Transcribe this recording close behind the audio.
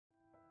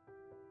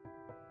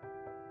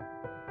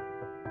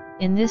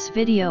In this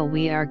video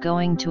we are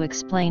going to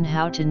explain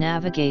how to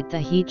navigate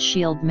the Heat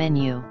Shield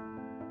menu.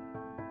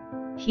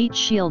 Heat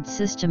Shield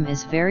system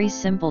is very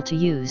simple to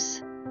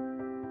use.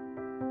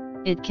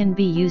 It can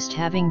be used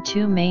having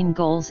two main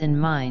goals in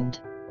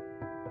mind.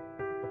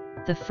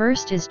 The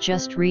first is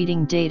just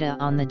reading data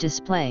on the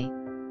display,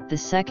 the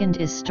second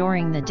is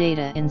storing the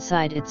data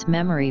inside its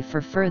memory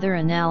for further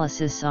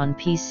analysis on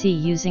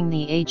PC using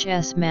the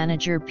HS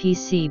Manager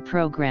PC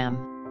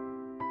program.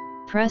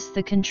 Press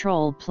the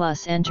Ctrl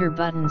plus Enter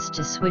buttons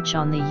to switch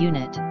on the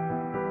unit.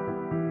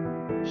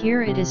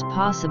 Here it is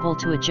possible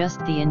to adjust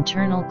the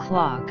internal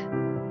clock.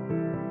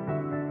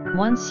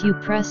 Once you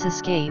press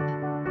Escape,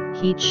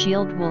 Heat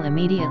Shield will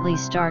immediately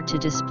start to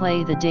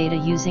display the data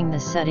using the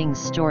settings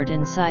stored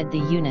inside the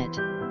unit.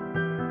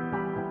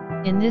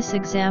 In this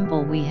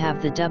example we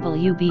have the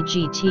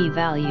WBGT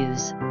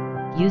values,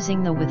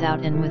 using the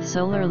without and with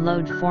solar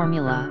load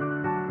formula,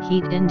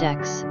 heat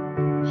index,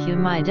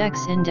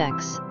 humidex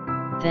index.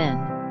 Then,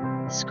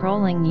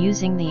 scrolling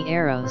using the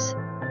arrows,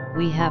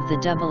 we have the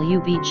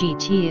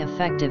WBGT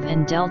effective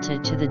and delta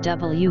to the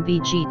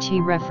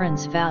WBGT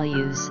reference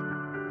values.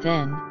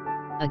 Then,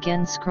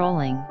 again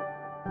scrolling,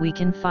 we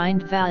can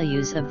find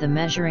values of the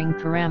measuring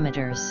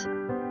parameters.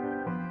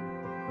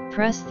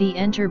 Press the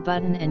Enter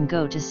button and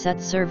go to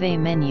Set Survey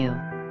menu.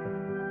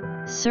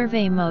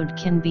 Survey mode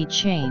can be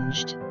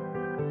changed.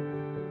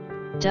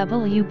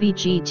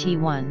 WBGT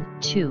 1,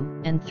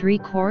 2, and 3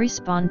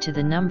 correspond to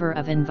the number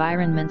of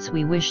environments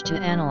we wish to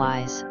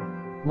analyze.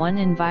 1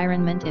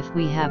 environment if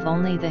we have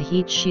only the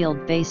Heat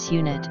Shield base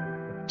unit,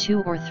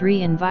 2 or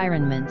 3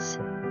 environments,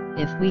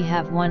 if we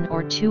have 1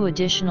 or 2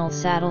 additional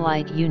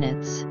satellite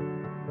units.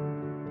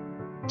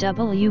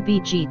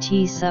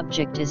 WBGT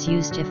subject is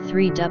used if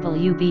 3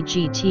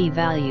 WBGT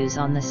values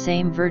on the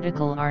same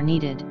vertical are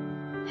needed: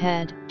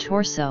 head,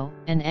 torso,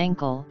 and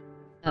ankle,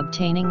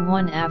 obtaining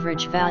one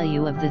average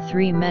value of the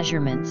 3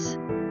 measurements.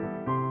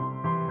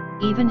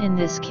 Even in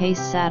this case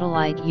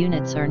satellite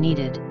units are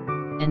needed,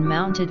 and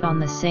mounted on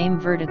the same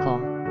vertical.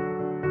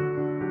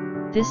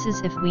 This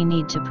is if we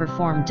need to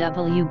perform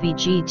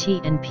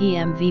WBGT and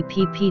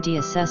PMVPPD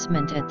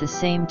assessment at the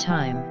same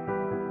time.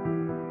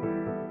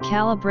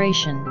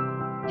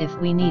 Calibration, if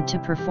we need to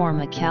perform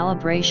a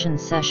calibration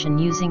session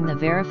using the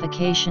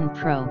verification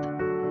probe.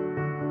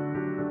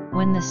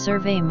 When the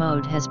survey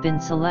mode has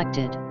been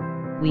selected,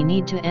 we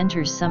need to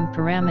enter some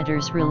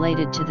parameters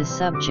related to the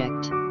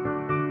subject.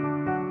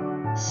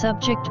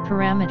 Subject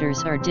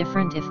parameters are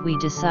different if we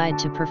decide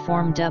to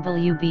perform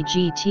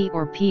WBGT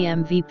or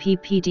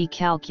PMVPPD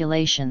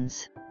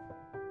calculations.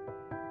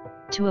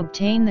 To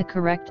obtain the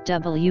correct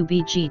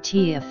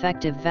WBGT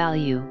effective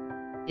value,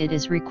 it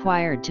is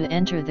required to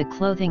enter the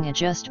clothing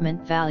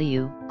adjustment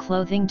value.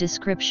 Clothing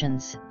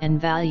descriptions and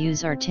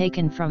values are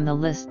taken from the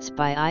lists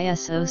by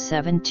ISO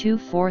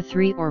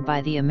 7243 or by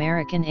the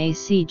American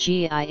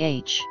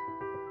ACGIH.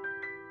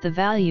 The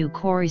value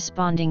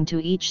corresponding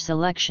to each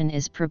selection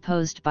is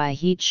proposed by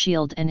Heat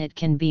Shield and it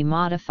can be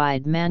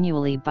modified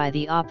manually by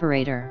the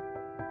operator.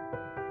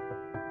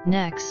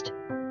 Next,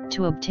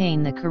 to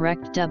obtain the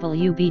correct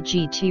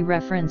WBGT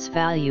reference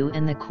value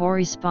and the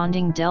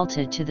corresponding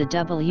delta to the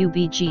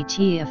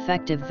WBGT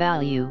effective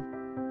value,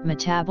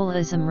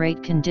 metabolism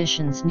rate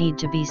conditions need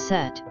to be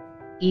set.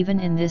 Even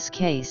in this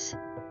case,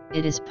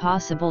 it is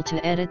possible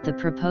to edit the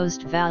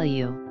proposed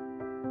value.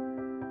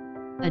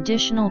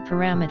 Additional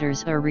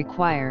parameters are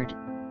required.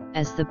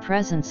 As the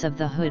presence of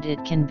the hood,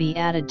 it can be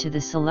added to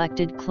the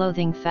selected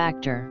clothing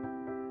factor.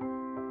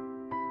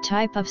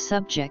 Type of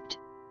subject,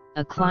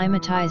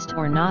 acclimatized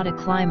or not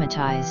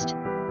acclimatized,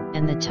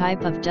 and the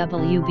type of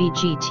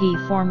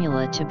WBGT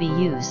formula to be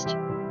used,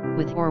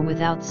 with or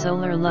without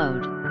solar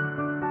load.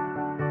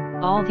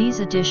 All these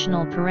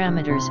additional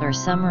parameters are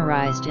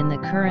summarized in the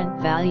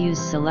current values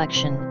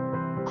selection: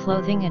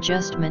 clothing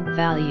adjustment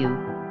value,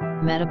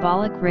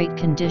 metabolic rate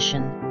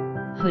condition,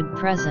 hood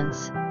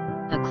presence,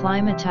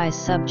 acclimatized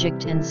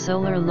subject and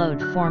solar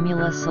load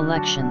formula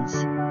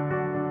selections.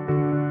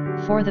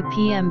 For the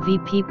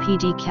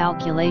PMVPPD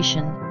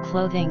calculation,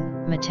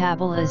 clothing,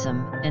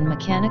 metabolism, and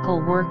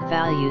mechanical work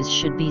values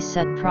should be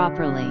set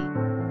properly.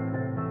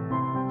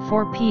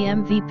 For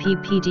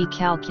PMVPPD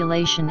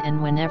calculation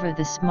and whenever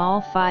the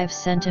small 5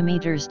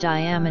 cm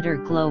diameter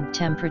globe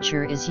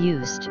temperature is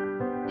used,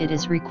 it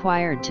is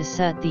required to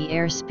set the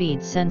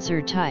airspeed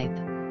sensor type,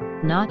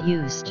 not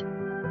used,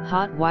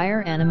 hot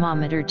wire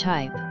anemometer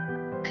type,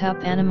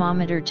 cup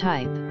anemometer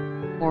type,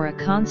 or a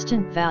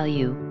constant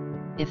value,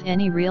 if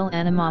any real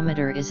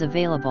anemometer is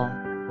available.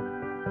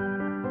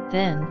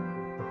 Then,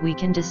 we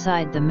can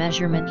decide the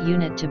measurement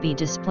unit to be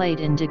displayed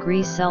in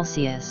degrees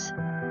Celsius,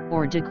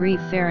 or degree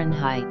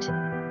Fahrenheit.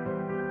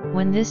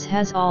 When this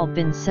has all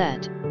been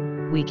set,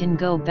 we can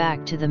go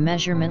back to the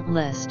measurement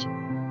list.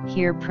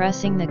 Here,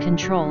 pressing the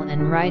Ctrl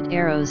and right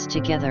arrows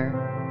together,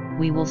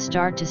 we will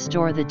start to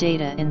store the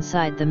data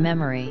inside the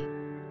memory.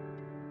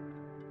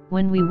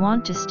 When we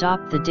want to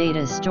stop the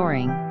data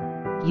storing,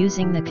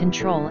 using the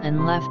Ctrl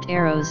and left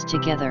arrows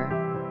together,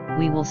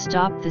 we will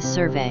stop the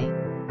survey.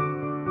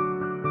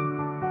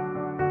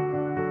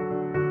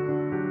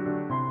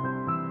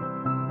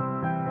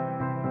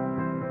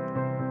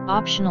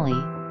 Optionally,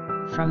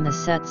 from the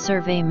Set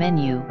Survey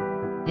menu,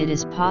 it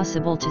is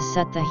possible to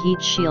set the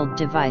heat shield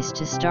device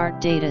to start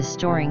data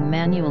storing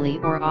manually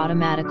or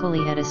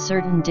automatically at a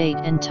certain date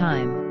and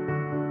time.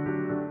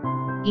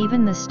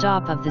 Even the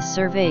stop of the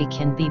survey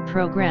can be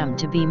programmed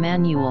to be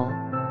manual,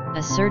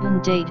 a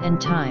certain date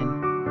and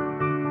time,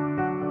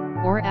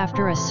 or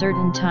after a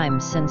certain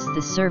time since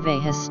the survey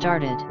has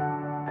started.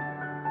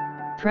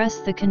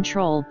 Press the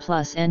Ctrl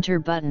plus Enter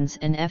buttons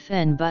and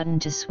FN button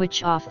to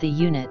switch off the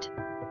unit.